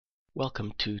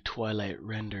Welcome to Twilight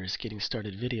Render's Getting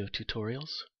Started video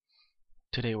tutorials.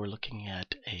 Today we're looking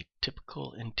at a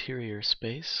typical interior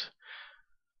space.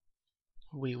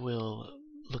 We will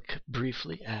look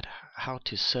briefly at how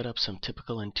to set up some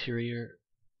typical interior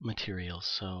materials.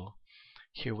 So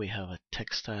here we have a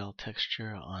textile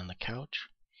texture on the couch,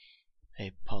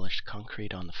 a polished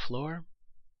concrete on the floor,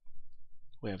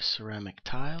 we have ceramic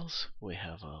tiles, we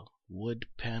have a wood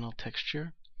panel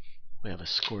texture, we have a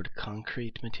scored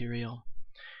concrete material,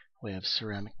 we have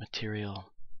ceramic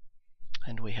material,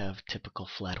 and we have typical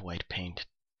flat white paint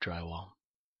drywall.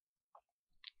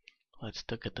 Let's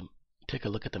take a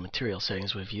look at the material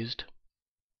settings we've used.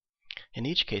 In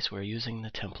each case, we're using the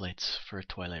templates for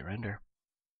Twilight Render.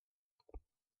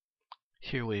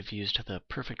 Here we've used the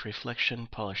perfect reflection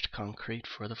polished concrete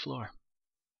for the floor.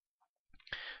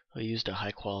 We used a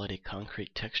high quality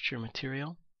concrete texture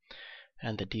material,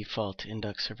 and the default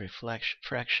index of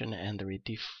refraction and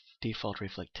the default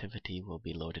reflectivity will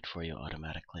be loaded for you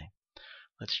automatically.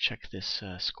 Let's check this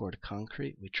scored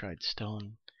concrete. We tried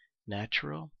stone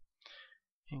natural,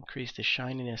 increased the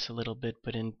shininess a little bit,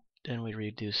 but then we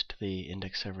reduced the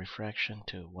index of refraction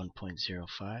to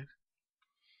 1.05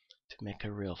 to make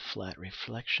a real flat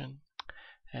reflection,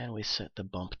 and we set the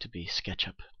bump to be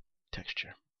SketchUp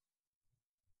texture.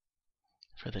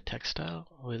 For the textile,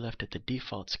 we left it the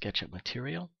default SketchUp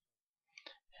material,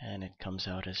 and it comes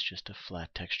out as just a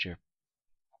flat texture.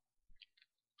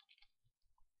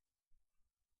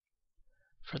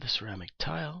 For the ceramic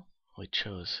tile, we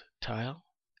chose tile,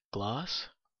 gloss,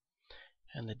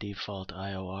 and the default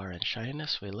IOR and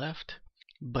shininess we left,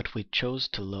 but we chose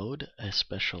to load a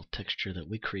special texture that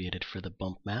we created for the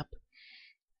bump map,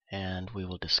 and we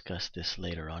will discuss this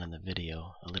later on in the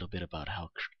video, a little bit about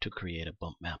how to create a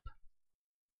bump map.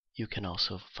 You can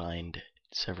also find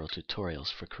several tutorials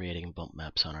for creating bump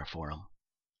maps on our forum.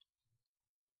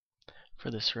 For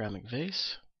the ceramic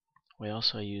vase, we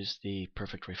also used the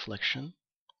perfect reflection.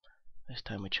 This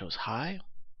time we chose high,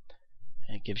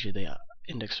 and it gives you the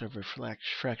index of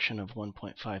refraction of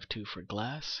 1.52 for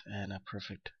glass and a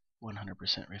perfect 100%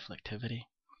 reflectivity.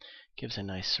 Gives a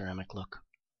nice ceramic look.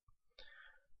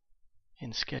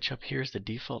 In SketchUp, here's the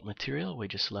default material. We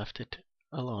just left it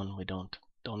alone. We don't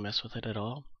mess with it at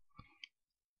all.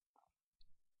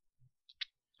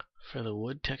 For the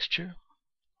wood texture,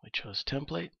 we chose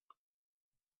template,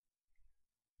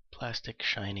 plastic,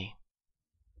 shiny,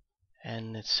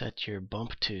 and it set your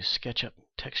bump to SketchUp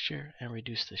texture and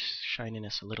reduce the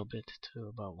shininess a little bit to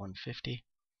about 150.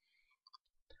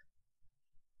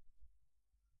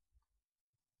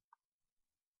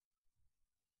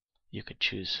 You could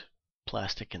choose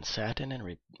plastic and satin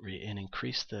and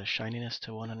increase the shininess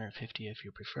to 150 if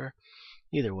you prefer.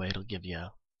 Either way, it'll give you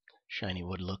a shiny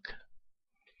wood look.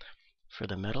 For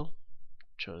the metal,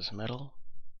 chose metal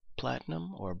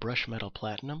platinum or brush metal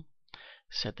platinum.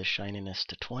 Set the shininess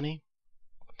to 20,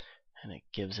 and it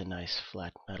gives a nice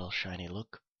flat metal shiny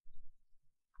look.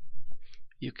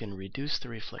 You can reduce the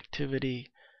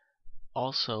reflectivity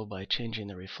also by changing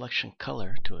the reflection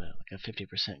color to like a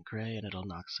 50% gray, and it'll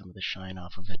knock some of the shine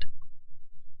off of it.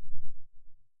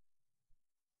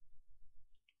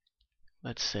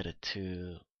 Let's set it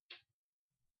to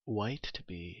white to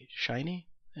be shiny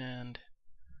and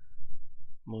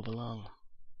move along.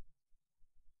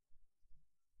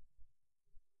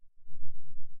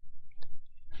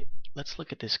 Let's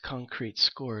look at this concrete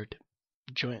scored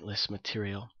jointless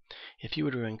material. If you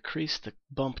were to increase the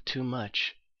bump too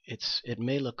much, it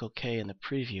may look okay in the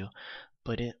preview,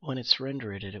 but when it's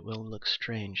rendered it will look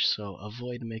strange, so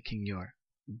avoid making your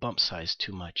bump size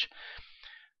too much.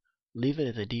 Leave it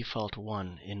at the default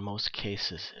 1. In most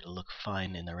cases it'll look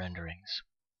fine in the renderings.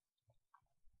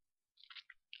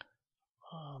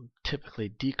 Typically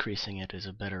decreasing it is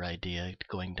a better idea,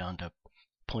 going down to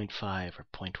 0.5 or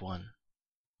 0.1.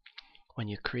 When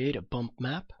you create a bump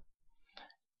map,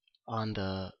 on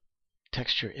the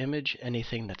texture image,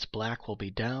 anything that's black will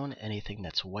be down, anything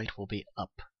that's white will be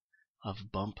up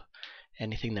of bump.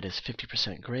 Anything that is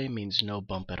 50% gray means no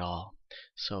bump at all.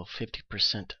 So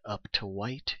 50% up to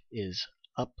white is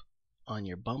up on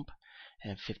your bump,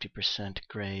 and 50%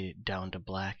 gray down to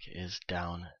black is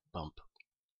down bump.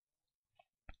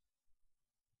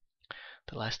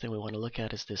 The last thing we want to look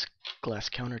at is this glass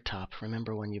countertop.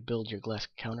 Remember, when you build your glass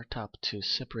countertop, to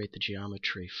separate the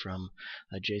geometry from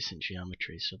adjacent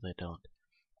geometry so they don't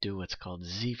do what's called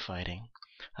Z-fighting.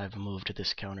 I've moved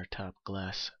this countertop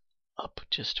glass up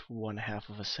just 1/2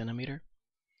 of a centimeter,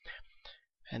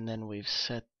 and then we've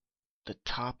set the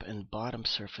top and bottom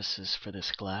surfaces for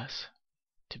this glass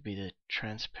to be the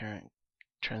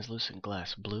translucent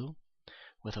glass blue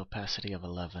with opacity of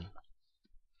 11.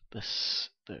 The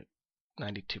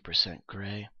 92%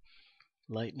 gray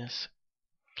lightness.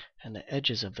 And the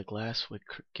edges of the glass would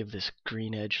give this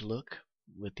green edge look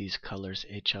with these colors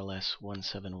HLS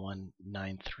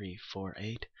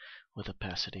 1719348 with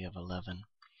opacity of 11.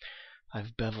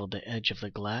 I've beveled the edge of the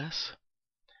glass,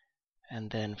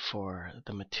 and then for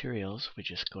the materials we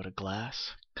just go to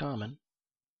Glass, Common,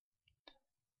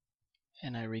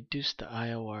 and I reduce the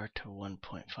IOR to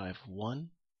 1.51.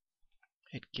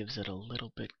 It gives it a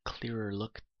little bit clearer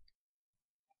look.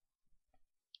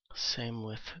 Same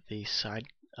with the side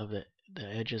of the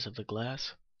edges of the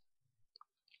glass.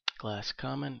 Glass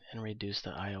Common, and reduce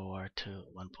the IOR to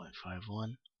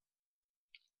 1.51.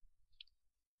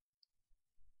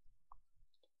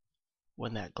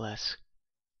 When that glass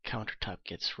countertop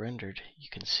gets rendered, you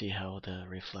can see how the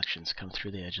reflections come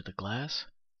through the edge of the glass.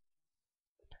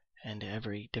 And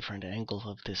every different angle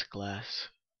of this glass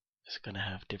is going to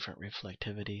have different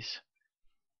reflectivities.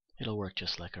 It'll work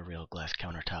just like a real glass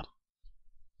countertop.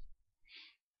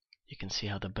 You can see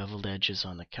how the beveled edges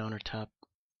on the countertop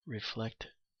reflect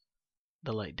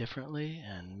the light differently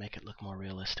and make it look more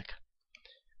realistic.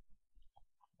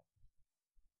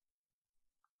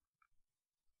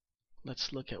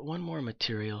 Let's look at one more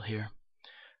material here.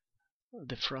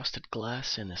 The frosted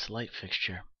glass in this light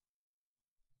fixture.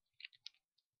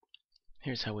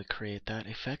 Here's how we create that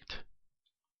effect.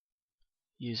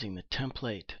 Using the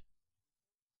template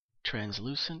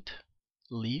translucent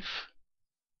leaf.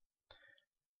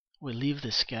 We leave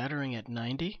the scattering at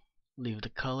 90, leave the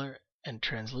color and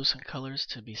translucent colors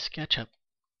to be SketchUp,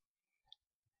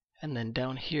 and then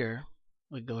down here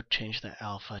we go change the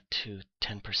alpha to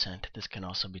 10%. This can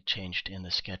also be changed in the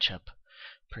SketchUp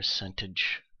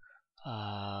percentage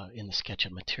in the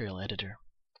SketchUp material editor.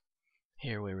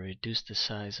 Here we reduce the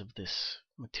size of this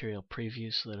material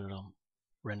preview so that it'll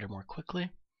render more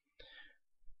quickly.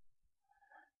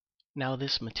 Now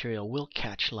this material will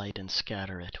catch light and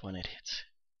scatter it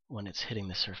when it's hitting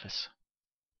the surface.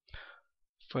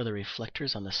 For the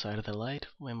reflectors on the side of the light,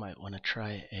 we might want to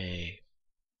try a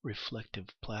reflective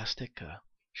plastic,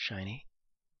 shiny.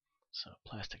 So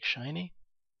plastic shiny.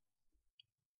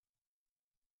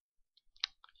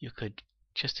 You could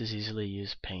just as easily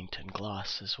use paint and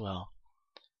gloss as well.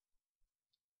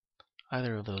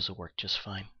 Either of those will work just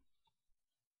fine.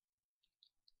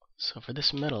 So for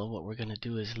this metal, what we're going to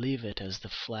do is leave it as the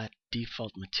flat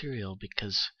default material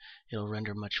because it'll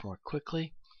render much more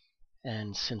quickly,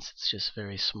 and since it's just a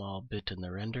very small bit in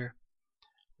the render,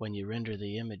 when you render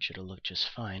the image it'll look just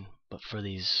fine. But for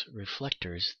these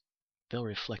reflectors, they'll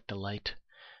reflect the light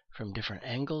from different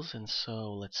angles, and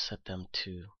so let's set them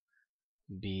to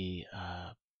be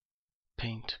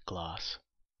paint gloss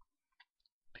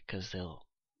because they'll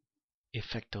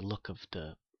affect the look of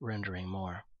the rendering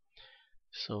more.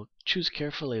 So choose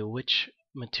carefully which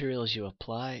materials you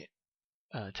apply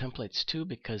templates to,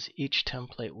 because each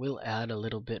template will add a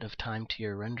little bit of time to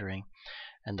your rendering,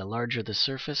 and the larger the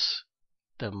surface,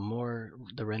 the more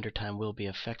the render time will be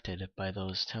affected by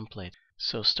those templates.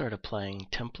 So start applying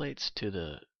templates to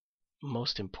the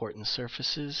most important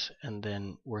surfaces and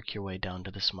then work your way down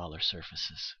to the smaller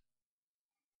surfaces.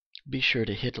 Be sure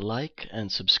to hit like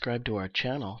and subscribe to our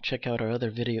channel. Check out our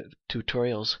other video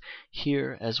tutorials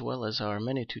here, as well as our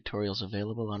many tutorials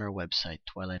available on our website,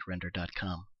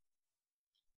 twilighrender.com.